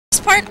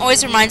part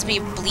always reminds me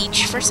of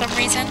Bleach for some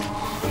reason.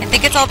 I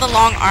think it's all the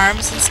long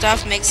arms and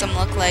stuff makes them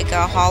look like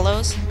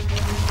hollows.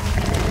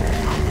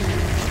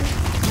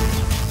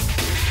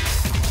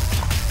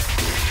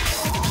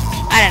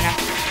 I don't know.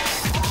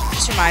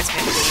 Just reminds me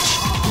of Bleach.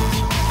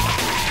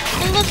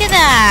 And look at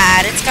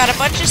that! It's got a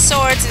bunch of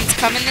swords and it's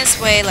coming this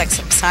way like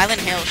some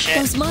Silent Hill shit.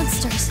 Those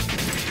monsters.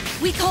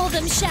 We call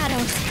them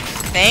shadows.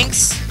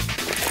 Thanks.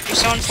 You're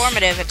so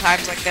informative at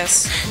times like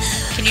this.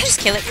 Can you just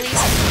kill it,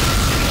 please?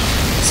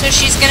 So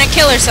she's gonna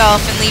kill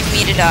herself and leave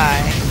me to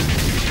die.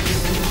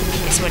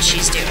 Is what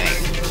she's doing.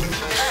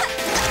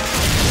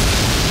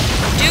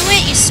 Do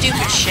it, you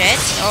stupid shit.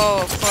 Oh,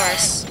 of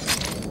course.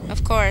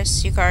 Of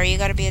course, Yukari, you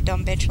gotta be a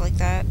dumb bitch like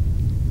that.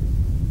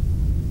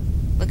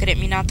 Look at it,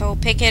 Minato.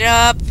 Pick it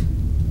up.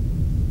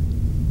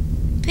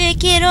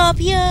 Pick it up,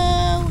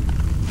 yo!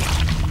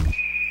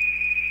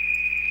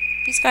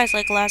 These guys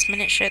like last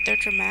minute shit. They're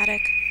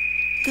dramatic.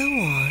 Go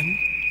on.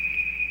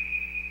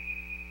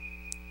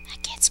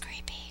 That kid's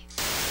creepy.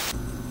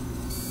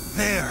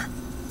 There.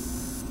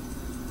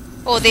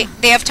 Oh, they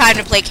have time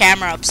to play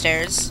camera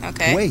upstairs.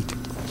 Okay. Wait.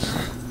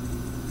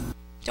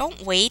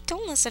 Don't wait.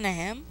 Don't listen to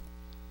him.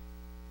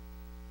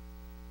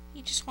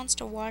 He just wants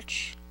to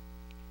watch.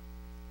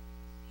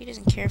 He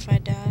doesn't care if I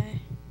die.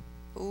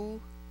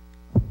 Ooh.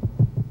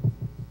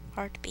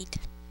 Heartbeat.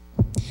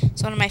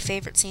 It's one of my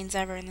favorite scenes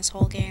ever in this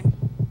whole game.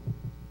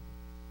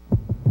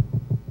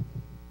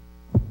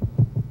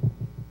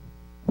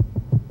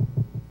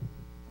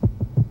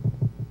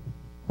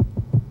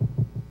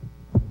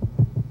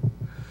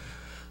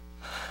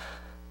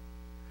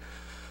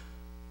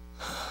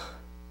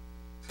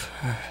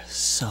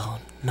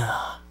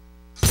 Persona.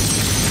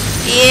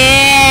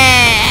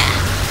 Yeah!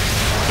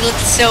 He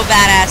looks so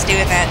badass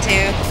doing that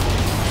too.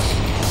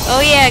 Oh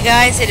yeah,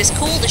 guys, it is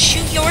cool to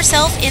shoot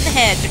yourself in the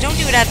head, but don't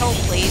do it at home,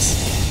 please.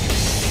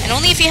 And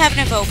only if you have an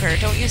evoker.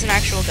 Don't use an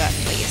actual gun,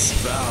 please.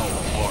 Thou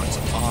art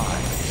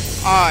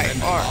I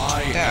and art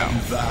I thou.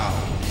 am thou.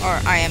 Or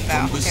I am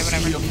thou. From the Okay,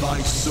 whatever. sea of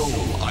thy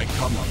soul I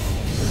come.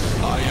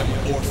 I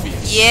am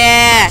Orpheus,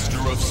 Yeah!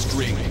 master of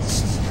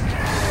strings.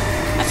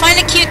 I find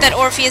it cute that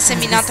Orpheus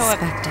and Minato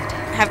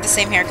have the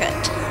same haircut.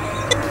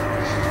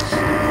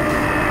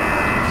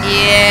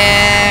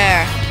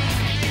 Yeah!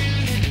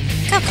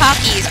 Look how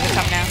cocky he's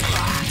become now.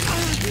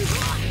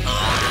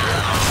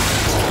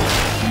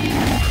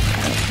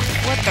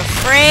 What the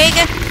frig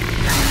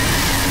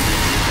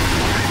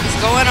is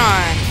going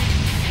on?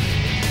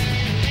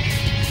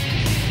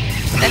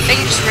 That thing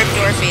just ripped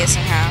Orpheus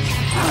in half.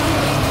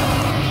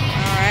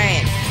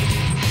 Alright.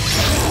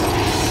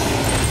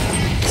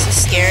 This is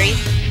scary.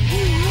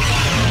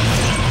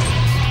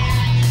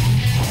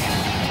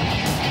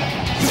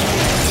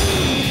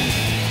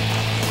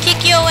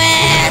 Kick your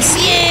ass,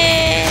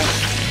 yeah!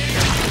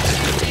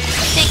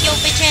 Take your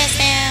bitch ass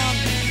down.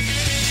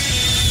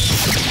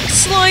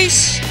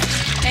 Slice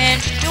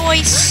and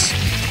dice.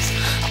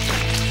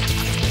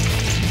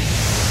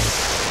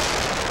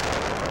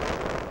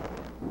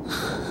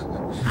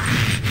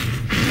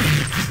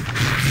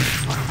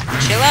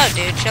 Chill out,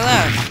 dude. Chill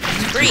out.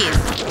 Breathe.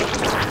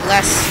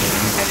 Less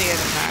heavier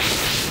than that.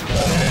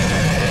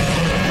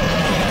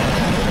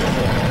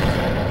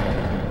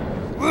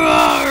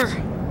 Roar!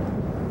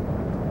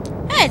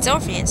 Hey, it's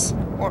Orpheus.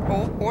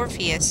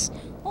 Orpheus.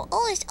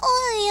 Oh, it's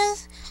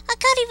Orpheus. I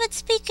can't even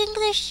speak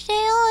English today.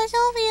 Oh, it's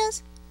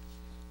Orpheus.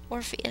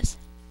 Orpheus.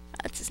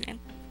 That's his name.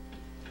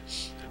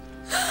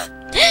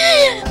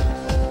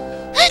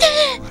 What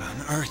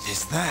on earth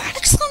is that?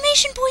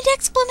 Exclamation point!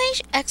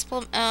 Exclamation!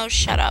 Oh,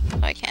 shut up.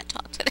 I can't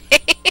talk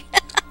today.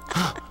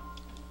 Oh.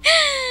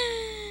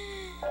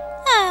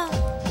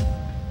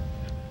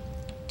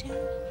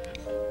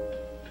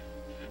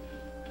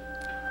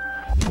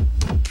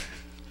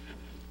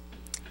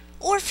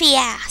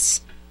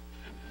 Orpheus!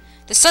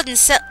 The sudden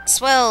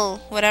swell,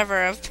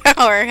 whatever, of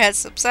power has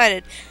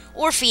subsided.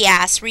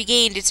 Orpheus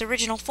regained its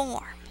original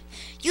form.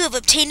 You have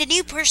obtained a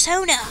new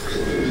persona.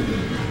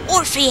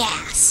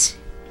 Orpheus!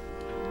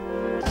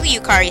 Look at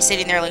Yukari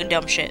sitting there looking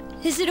dumb shit.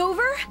 Is it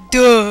over?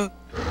 Duh!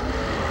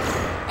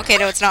 Okay,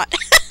 no, it's not.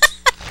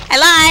 I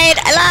lied!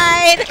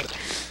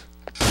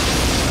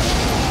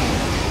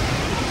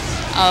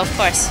 Oh, of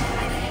course.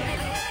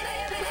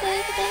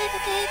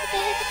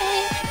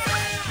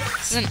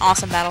 This is an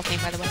awesome battle theme,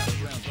 by the way.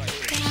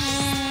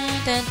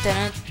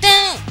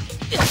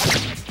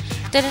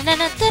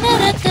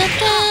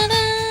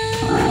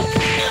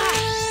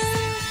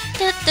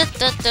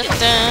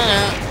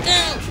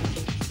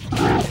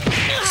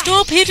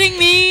 Stop hitting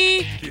me!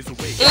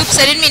 Oops,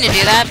 I didn't mean to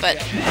do that, but...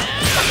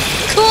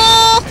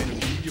 Cool!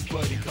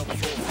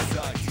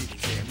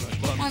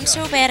 I'm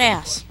so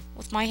badass.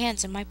 With my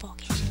hands in my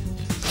pocket.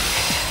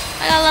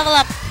 I gotta level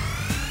up.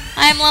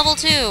 I am level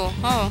 2.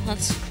 Oh,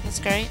 that's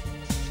great.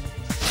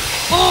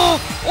 Oh!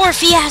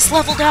 Orpheus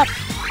leveled up!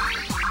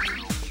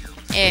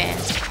 Yeah.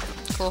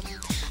 Cool.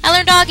 I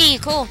learned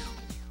Agi! Cool.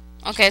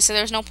 Okay, so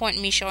there's no point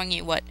in me showing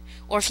you what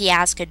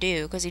Orpheus could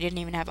do, because he didn't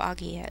even have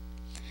Agi yet.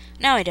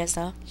 Now he does,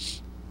 though.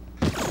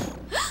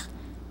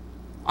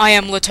 I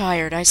am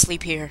tired. I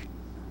sleep here.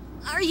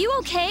 Are you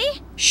okay?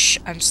 Shh,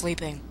 I'm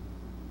sleeping.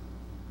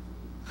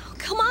 Oh,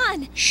 come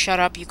on. Shut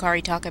up,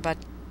 Yukari Takeba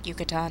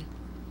Yuka-tan.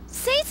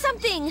 Say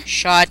something.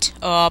 Shut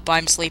up,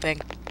 I'm sleeping.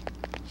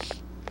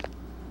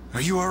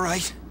 Are you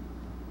alright?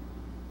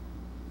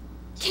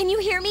 Can you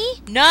hear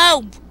me?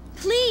 No!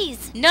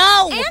 Please.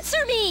 No!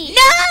 Answer me.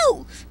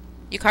 No!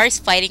 Yukari's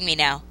fighting me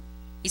now.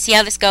 You see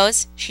how this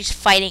goes? She's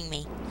fighting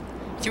me.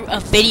 Through a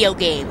video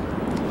game.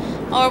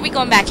 Oh, are we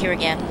going back here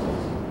again?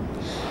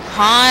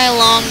 Hi,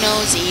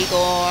 long-nosed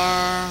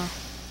Igor.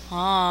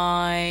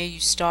 Hi, you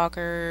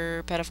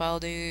stalker, pedophile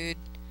dude.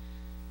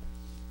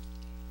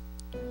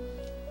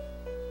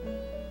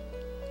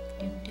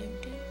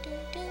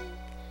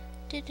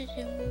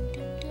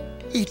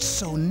 It's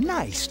so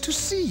nice to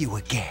see you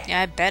again.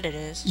 Yeah, I bet it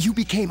is. You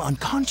became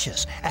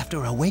unconscious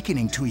after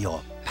awakening to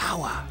your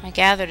power. I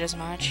gathered as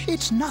much.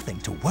 It's nothing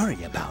to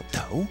worry about,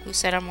 though. Who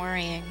said I'm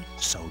worrying?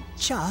 So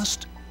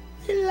just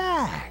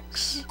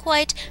relax. I'm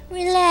quite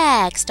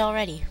relaxed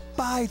already.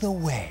 By the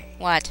way,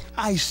 What?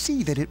 I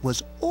see that it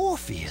was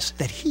Orpheus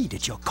that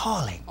heeded your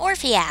calling.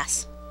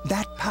 Orpheus.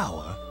 That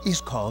power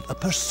is called a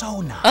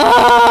persona.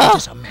 Ah! It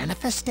is a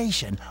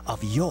manifestation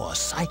of your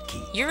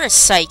psyche. You're a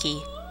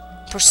psyche.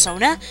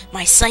 Persona?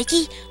 My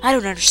psyche? I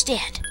don't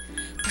understand.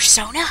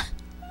 Persona?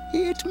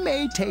 It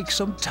may take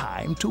some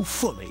time to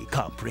fully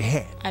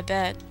comprehend. I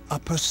bet. A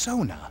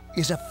persona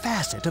is a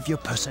facet of your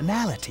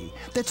personality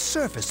that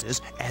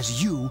surfaces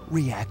as you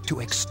react to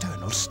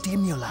external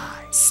stimuli.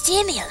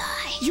 Stimuli.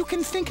 You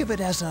can think of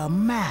it as a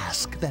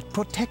mask that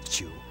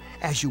protects you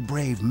as you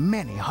brave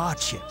many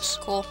hardships.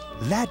 Cool.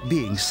 That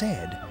being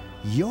said,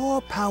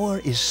 your power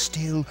is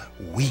still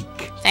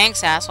weak.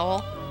 Thanks,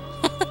 asshole.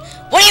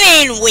 What do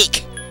you mean,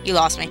 weak? You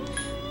lost me.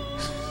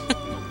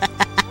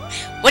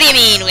 What do you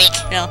mean, weak?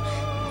 No,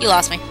 you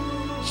lost me.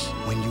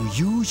 When you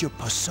use your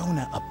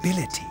persona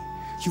ability,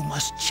 you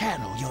must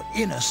channel your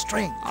inner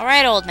strength.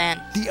 Alright, old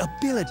man. The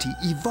ability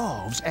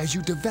evolves as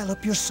you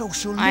develop your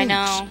social links, I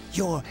know.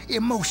 your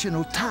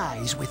emotional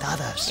ties with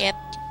others. Yep.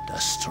 The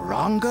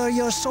stronger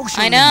your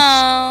social I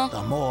know. links,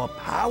 the more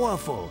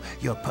powerful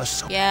your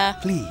persona. Yeah.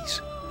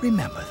 Please,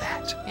 remember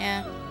that.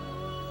 Yeah.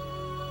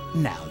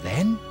 Now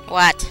then,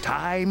 What?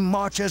 time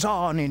marches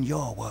on in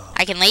your world.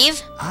 I can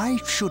leave? I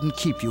shouldn't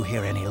keep you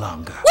here any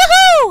longer.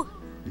 Woohoo!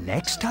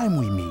 Next time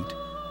we meet,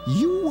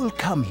 you will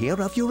come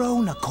here of your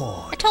own I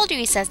accord. told you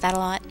he says that a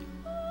lot.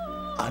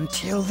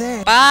 Until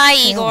then... Bye,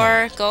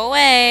 farewell. Igor. Go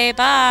away.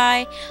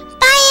 Bye.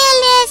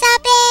 Bye,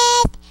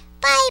 Elizabeth.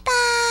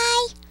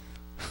 Bye-bye.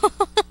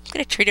 I'm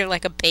gonna treat her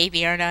like a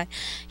baby, aren't I?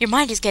 Your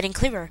mind is getting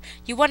clearer.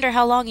 You wonder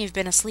how long you've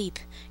been asleep.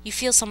 You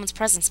feel someone's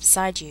presence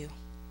beside you.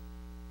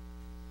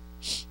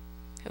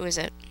 Who is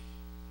it?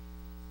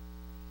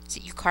 Is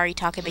it Yukari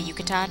Takeba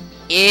Yuka-tan?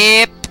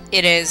 Yep,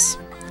 it is.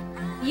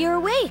 You're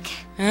awake.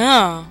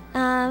 Oh,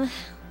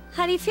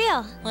 How do you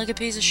feel? like a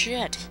piece of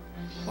shit.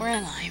 Where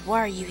am I? Why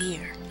are you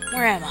here?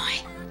 Where am I?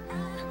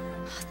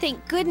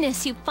 Thank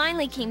goodness you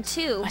finally came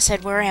to. I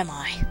said, where am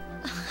I?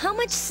 How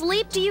much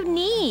sleep do you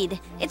need?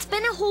 It's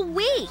been a whole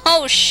week.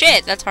 Oh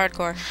shit, that's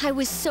hardcore. I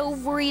was so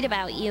worried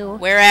about you.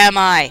 Where am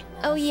I?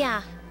 Oh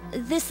yeah,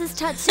 this is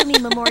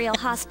Tatsumi Memorial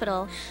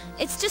Hospital.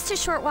 It's just a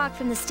short walk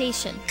from the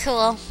station.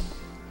 Cool.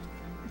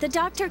 The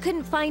doctor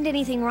couldn't find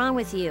anything wrong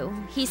with you.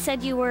 He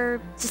said you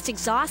were just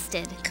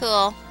exhausted.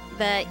 Cool.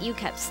 But you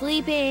kept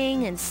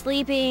sleeping and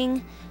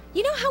sleeping.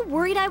 You know how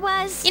worried I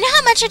was? You know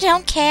how much I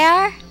don't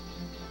care?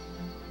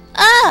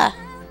 Ah!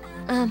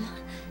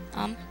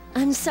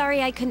 I'm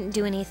sorry I couldn't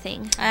do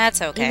anything.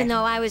 That's okay. Even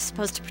though I was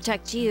supposed to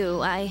protect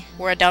you,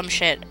 We're a dumb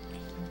shit.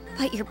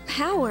 But your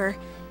power,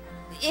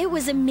 it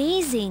was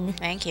amazing.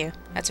 Thank you.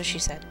 That's what she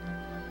said.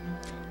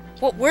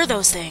 What were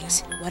those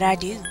things? What'd I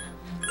do?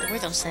 What were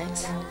those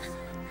things?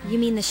 You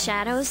mean the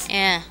shadows?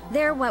 Yeah,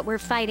 They're what we're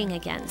fighting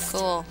against.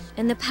 cool.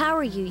 And the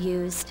power you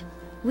used,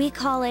 we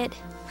call it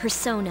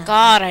persona.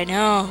 God, I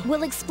know.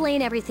 We'll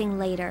explain everything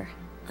later.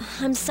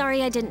 I'm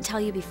sorry I didn't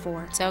tell you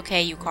before. It's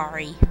okay,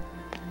 Yukari.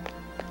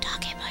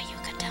 Takeba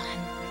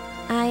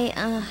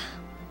Yuka-tan.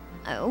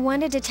 I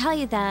wanted to tell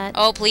you that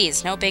Oh,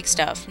 please, no big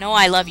stuff. No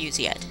I love yous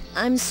yet.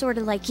 I'm sort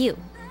of like you.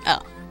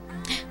 Oh.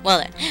 Well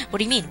then, what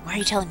do you mean? Why are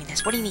you telling me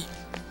this? What do you mean?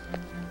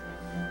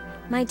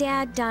 My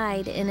dad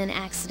died in an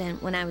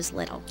accident when I was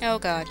little. Oh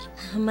god.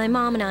 My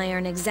mom and I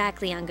aren't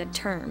exactly on good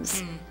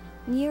terms.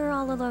 Hmm. You're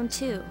all alone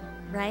too,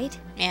 right?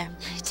 Yeah.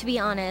 To be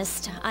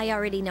honest, I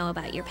already know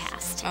about your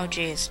past. Oh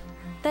jeez.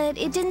 But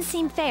it didn't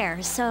seem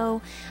fair,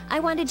 so I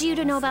wanted you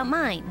to know about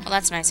mine. Well,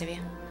 that's nice of you.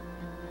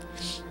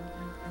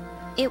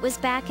 It was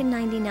back in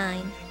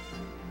 '99.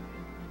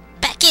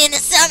 Back in the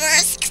summer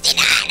of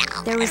 69.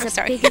 Oh, There was I'm a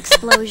sorry. big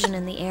explosion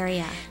in the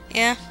area.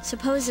 Yeah?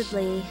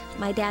 Supposedly,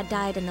 my dad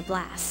died in the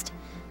blast.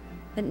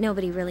 But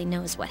nobody really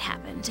knows what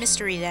happened.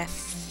 Mystery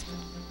death.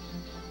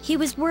 He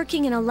was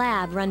working in a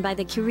lab run by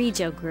the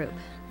Kirijo group.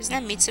 Isn't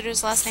that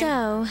Mitsuru's last name?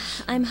 So,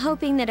 I'm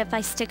hoping that if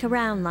I stick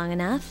around long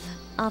enough,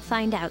 I'll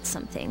find out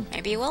something.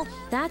 Maybe you will.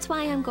 That's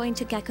why I'm going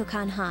to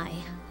Gekkoukan High,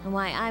 and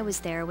why I was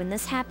there when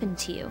this happened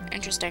to you.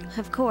 Interesting.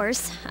 Of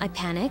course, I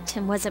panicked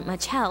and wasn't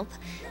much help,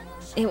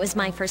 It was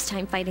my first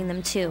time fighting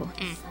them, too.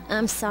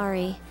 I'm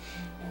sorry.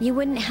 You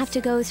wouldn't have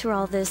to go through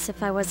all this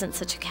if I wasn't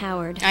such a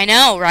coward. I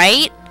know,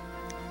 right?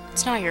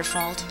 It's not your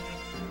fault.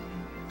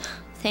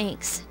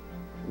 Thanks.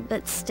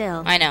 But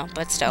still. I know,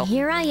 but still.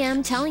 Here I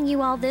am telling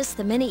you all this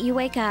the minute you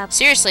wake up.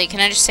 Seriously, can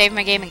I just save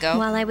my game and go?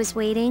 While I was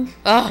waiting,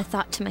 Ugh. I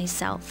thought to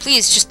myself,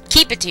 Please, just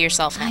keep it to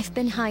yourself now. I've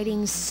been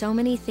hiding so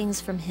many things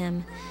from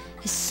him.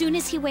 As soon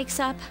as he wakes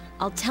up,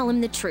 I'll tell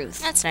him the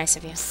truth. That's nice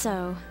of you.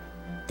 So,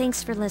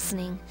 thanks for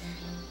listening.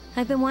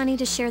 I've been wanting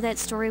to share that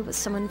story with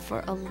someone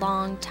for a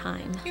long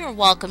time. You're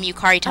welcome,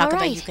 Yukari Takeba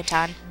Alright.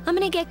 Yuka-tan. I'm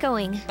gonna get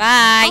going.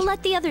 Bye. I'll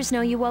let the others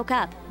know you woke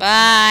up.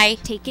 Bye.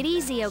 Take it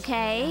easy,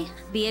 okay?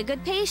 Be a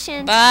good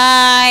patient.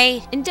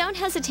 Bye. And don't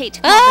hesitate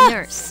to call the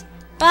nurse.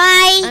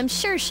 Bye. I'm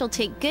sure she'll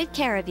take good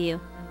care of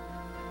you.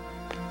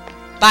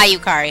 Bye,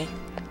 Yukari.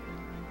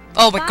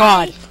 Oh my Bye.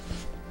 god.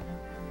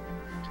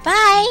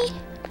 Bye.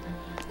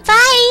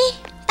 Bye.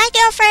 Bye,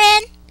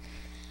 girlfriend.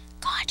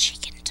 God, she